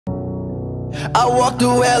I walked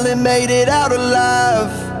through hell and made it out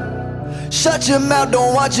alive. Shut your mouth,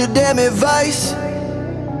 don't want your damn advice.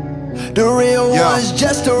 The real ones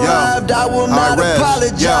just arrived. I will not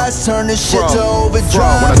apologize. Turn this shit to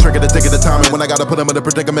overdrive. When I trigger the ticket of time, and when I gotta put him in a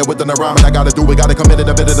predicament within a rhyme, and I gotta do it, gotta commit it,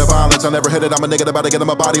 a bit of the violence. I never hit it, I'm a nigga about to get in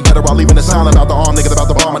my body better while leaving it silent. Out the arm, nigga about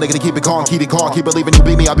the bomb, a nigga to keep it calm, keep it calm, keep believing you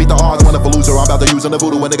beat me, I beat the odds. When I'm a loser, I'm about to use in the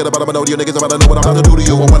voodoo. A nigga about to know you niggas about to know what I'm about to do to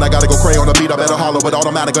you. And when I gotta go cray on the beat, I better hollow it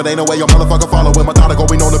automatic. It ain't no way your motherfucker follow it. Methodical,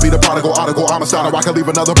 we known to be the prodigal, article, homicide. I can leave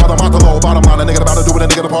another brother, I'm out the low, bottom line. A nigga about to do it, a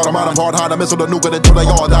nigga the part of mine. I'm hard, hide, I missile the nuke it until they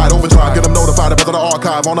all died. Overdrive, get them notified. To the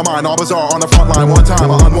archive, on the mind, all bizarre, on the front line. One time,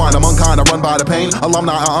 I unwind, I'm unkind, I run by the pain.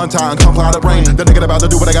 Alumni, I untie and comply the brain. The nigga about to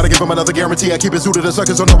do what I gotta give him another guarantee. I keep it suited to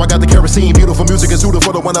suckers, so know I got the kerosene. Beautiful music is suited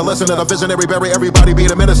for the one to listen. And a visionary, bury everybody, be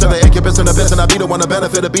the minister. The incubus and the best, and I be the one to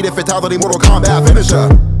benefit. A beat of fatality, Mortal Kombat finisher.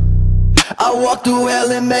 I walked through hell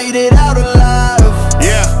and made it out alive.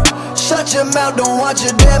 Yeah. Shut your mouth, don't want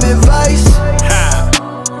your damn advice.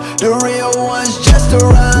 The real ones just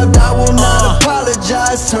arrived. I will not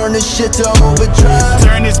apologize. Turn this shit to overdrive.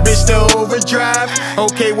 Turn this bitch to overdrive.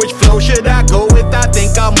 Okay, which flow should I go with? I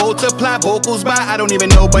think I'll multiply vocals by I don't even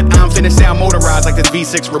know, but I'm finna sound motorized like this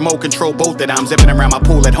V6 remote control boat that I'm zipping around my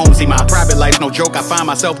pool at home. See, my private life's no joke. I find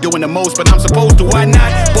myself doing the most, but I'm supposed to. Why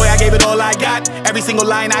not? Boy, I gave it all I got. Every single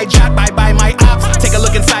line I jot. Bye-bye my ops. Take a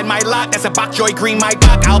look inside my lot. That's a Bok Joy green my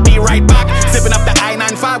cock. I'll be right back. Zipping up the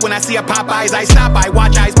I-95. When I see a Popeyes, I stop. I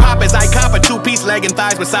watch eyes pop as I cop a two-piece leg and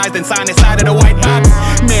thighs with size, then sign inside of the white box.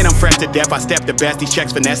 Man, I'm fresh to death, I step the best. These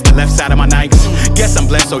checks finesse the left side of my Nikes. Guess I'm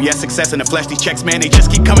blessed, so yes, success in the flesh. These checks, man, they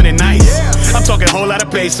just keep coming in nice. I'm talking a whole lot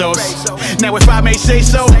of pesos. Now if I may say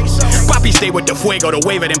so, Papi stay with the fuego. The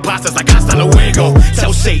wave at imposters like hasta luego.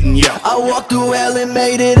 Tell Satan, yo. I walked through hell and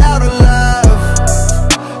made it out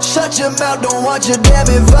alive. Shut your mouth, don't want your damn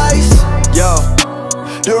advice. Yo.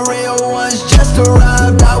 The real ones just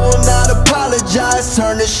arrived. I will not apologize.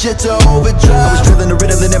 Turn this shit to overdrive. I was drilling the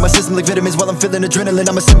riddling in my system like vitamins while I'm feeling adrenaline.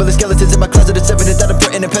 I'm a symbol of skeletons in my closet. It's evident that I'm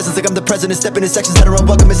threatening peasants like I'm the president. Stepping in sections that are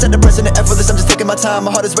unwelcome and set the precedent. Effortless, I'm just taking my time.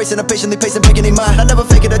 My heart is racing, I'm patiently pacing, picking in mind. I never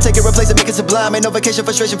fake it, I take it, replace it, make it sublime. Ain't no vacation,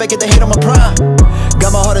 frustration, fake it, they hate on my prime.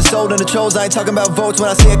 Got my heart and soul in the trolls. I ain't talking about votes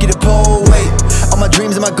when I say I get a poll. Wait, all my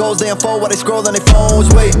dreams and my goals, they unfold while they scroll on their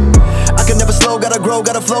phones. Wait, I can never slow, gotta grow,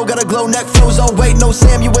 gotta flow, gotta glow. Neck flows on weight, no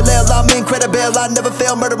Samuel L. I'm incredible, I never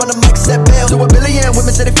fail. Murder on the mic, set bail. To a billion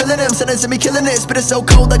women say they feeling him, sentencing me killing it. Spit it so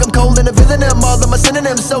cold like I'm cold in a villain. All of my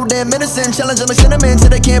synonyms so damn innocent. Challenging like cinnamon, so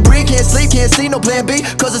they can't breathe, can't sleep, can't see, no plan B.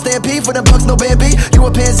 Cause a stampede for them bucks, no Bambi. You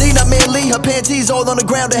a pansy, not manly. Her panties all on the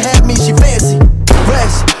ground to have me, she fancy.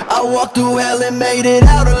 Rest, I walked through hell and made it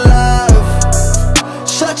out alive.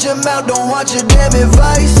 Shut your mouth, don't want your damn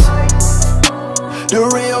advice. The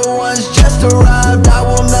real ones just arrived. I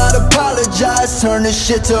will not apologize. Turn this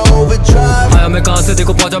shit to overdrive. आया मैं कहाँ से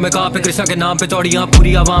देखो पहुंचा मैं कहाँ पे कृष्णा के नाम पे चौड़ियाँ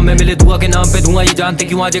पूरी आवाम में मिले दुआ के नाम पे धुआं ये जानते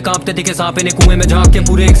क्यों आज कांपते दिखे सांपे ने कुएं में झांक के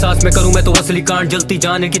पूरे एक सांस में करूँ मैं तो असली कांड जलती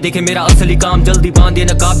जाने की देखे मेरा असली काम जल्दी बांध ये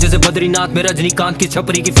नकाब जैसे बद्रीनाथ में रजनीकांत की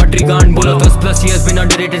छपरी की फटरी गांड बोला 10+ years been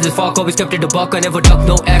underrated as fuck always kept it a buck I never duck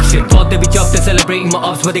no action thought they be chuffed and celebrating my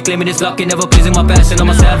ups but they claiming it's luck and never praising my passion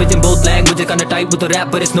I'm a savage in both languages kinda tight with the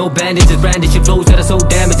rap but it's no bandages brandish it flows that are so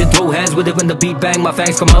damaging throw hands with it when the beat bang my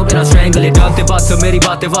fangs come out and I strangle it जानते बात से मेरी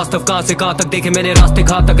बातें वास्तव कहाँ से कहाँ तक देखे मैंने रास्ते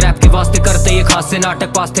घातक रैप के वास्ते करते ये खास से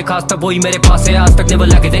नाटक पास थे खास तक वही मेरे पास है आज तक never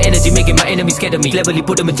lacking the energy making my enemies scared of me cleverly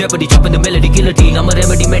put them in jeopardy chopping the melody guillotine I'm a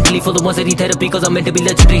remedy mentally for the ones that need therapy cause I'm meant to be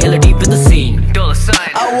legendary hella deep in the scene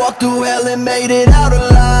I walked through hell and made it out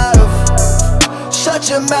alive Shut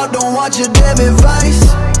your mouth don't want your damn advice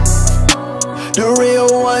The real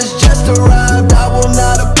ones just arrived. I will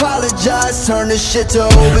not apologize. Turn this shit to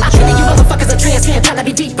overdrive. I feel you motherfuckers are trans, can't tryna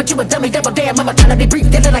be deep, but you a dummy, double damn. I'm tryna be brief,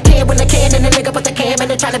 then I can when I can, and the nigga put the cam, and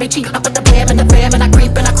they tryna be cheap. I put the bam in the fam, and I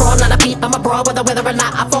creep and I crawl, and I peep. I'm a brawl, whether or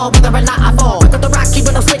not I fall, whether or not I fall. Put the rock, keep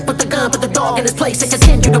it on slick, put the gun, put the dog in his place, and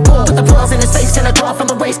continue to pull. Put the balls in his face, and I draw from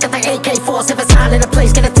the race. Got the AK force, if it's hot in the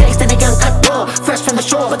place, get a taste, and a young cut raw. Fresh from the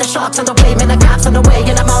shore, with the sharks on the way, man, the cops on the way,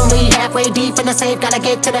 and I'm only halfway deep in the safe. Gotta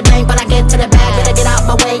get to the bank, but I get to the bag, better get out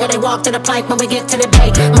my way, or they walk to the plank when we get to the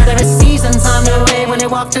bay. Murderous seasons on the way, when they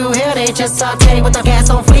walk through here, they just saute with the gas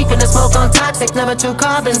on fleek and the smoke on toxic. Number 2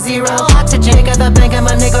 carbon, 0 oxygen. Got the bank of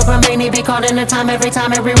my nigga from Maine, he be caught in the time every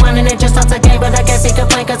time, everyone, and it just starts a game. But I guess he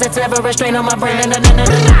complain, cause it's never a strain on my brain.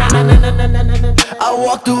 I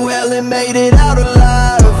walked through hell and made it out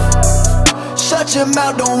alive. Shut your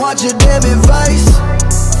mouth, don't want your damn advice.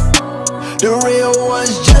 The real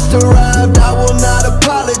ones just arrived. I will not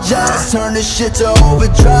apologize. Turn this shit to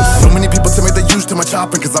overdrive. So many people tell me they used to my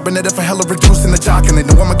chopping, cause I've been at it for hella reducing the jock. And they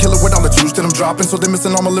know I'm a killer with all the juice that I'm dropping, so they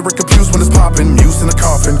missing all my lyric abuse when it's popping. Muse in a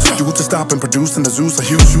coffin, you will just stop and produce in the zoo. So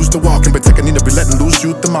huge shoes to walk in, but take a need to be letting loose.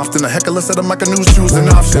 Shoot them often. A heckler said I'm like a news shoes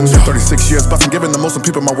and options. 36 years busting, giving the most of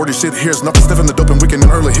people my wordy shit. Here's nothing sniffing the dope and weekend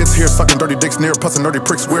and early hits. Here sucking dirty dicks near, pussing nerdy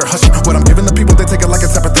pricks. We're hushing what I'm giving the people. They take it like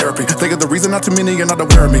a type of therapy. They get the reason not too many are not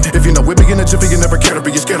aware of me. If you know with me in a jiffy, you never care to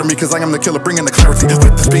be. You're scared of me because I am the killer, bringing the clarity with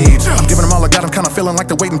the speed. I'm giving them all I got. I'm kind of feeling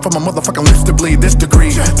like they're waiting for my motherfucking lips to bleed. This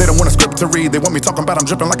degree, they don't want a script to read. They want me talking about I'm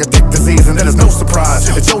dripping like a dick disease, and that is no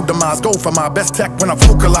surprise. It's your demise. Go for my best tech when I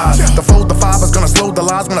vocalize. The fold, the 5 is gonna slow the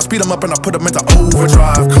lies when I speed them up and I put them into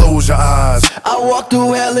overdrive. Close your eyes. I walked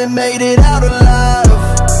through hell and made it out alive.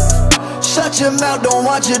 Shut your mouth, don't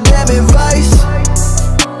want your damn advice.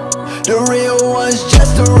 The real ones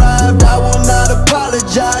just arrived. I will not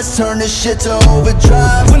apologize. Turn this shit to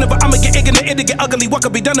overdrive. Whenever I'ma get ignorant, it'll get ugly. What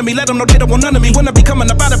could be done to me? Let them know they don't want none of me. When I be coming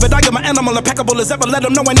about it, but I am an animal, impeccable as ever. Let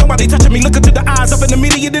them know ain't nobody touching me. Look into the eyes of an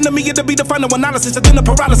immediate enemy. It'll be the final analysis. And then the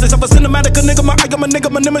paralysis of a cinematic enigma. I am a nigga,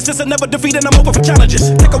 my nemesis, and never defeated. I'm open for challenges.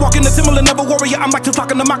 Take a walk in the Timberland, never warrior. I'm like Tupac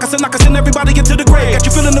in the moccasin. I can send everybody into the grave. Got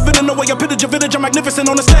you feeling the villain, the way I pitted your village. I'm magnificent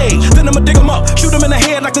on the stage. Then I'ma dig them up, shoot them in the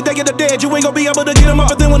head like the Day of the Dead. You ain't gonna be able to get them up.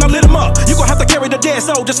 But then when I lit them up, you gon' have to carry the dead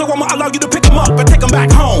soul, just so I'ma allow you to pick them up and take them back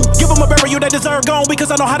home. Give them a burial they deserve, gone, because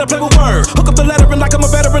I know how to play with words. Hook up the lettering like I'm a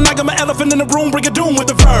veteran, like I'm an elephant in the room, bring it doom with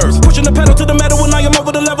the verbs. Pushing the pedal to the metal when I am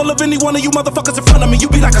over the level of any one of you motherfuckers in front of me. You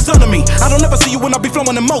be like a son of me. I don't ever see you when I be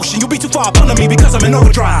flowing in motion. You be too far up under me because I'm in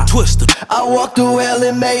overdrive. Twista. I walked through hell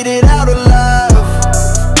and made it out alive.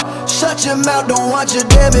 Shut your mouth, don't want your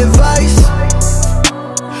damn advice.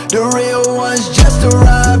 The real ones just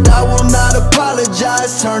arrived. I will not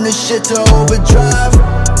apologize. Turn this shit to overdrive.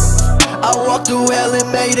 I walked through hell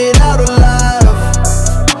and made it out alive.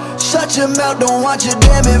 Shut your mouth, don't want your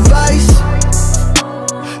damn advice.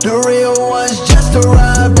 The real ones just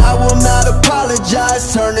arrived. I will not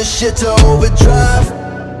apologize. Turn this shit to overdrive.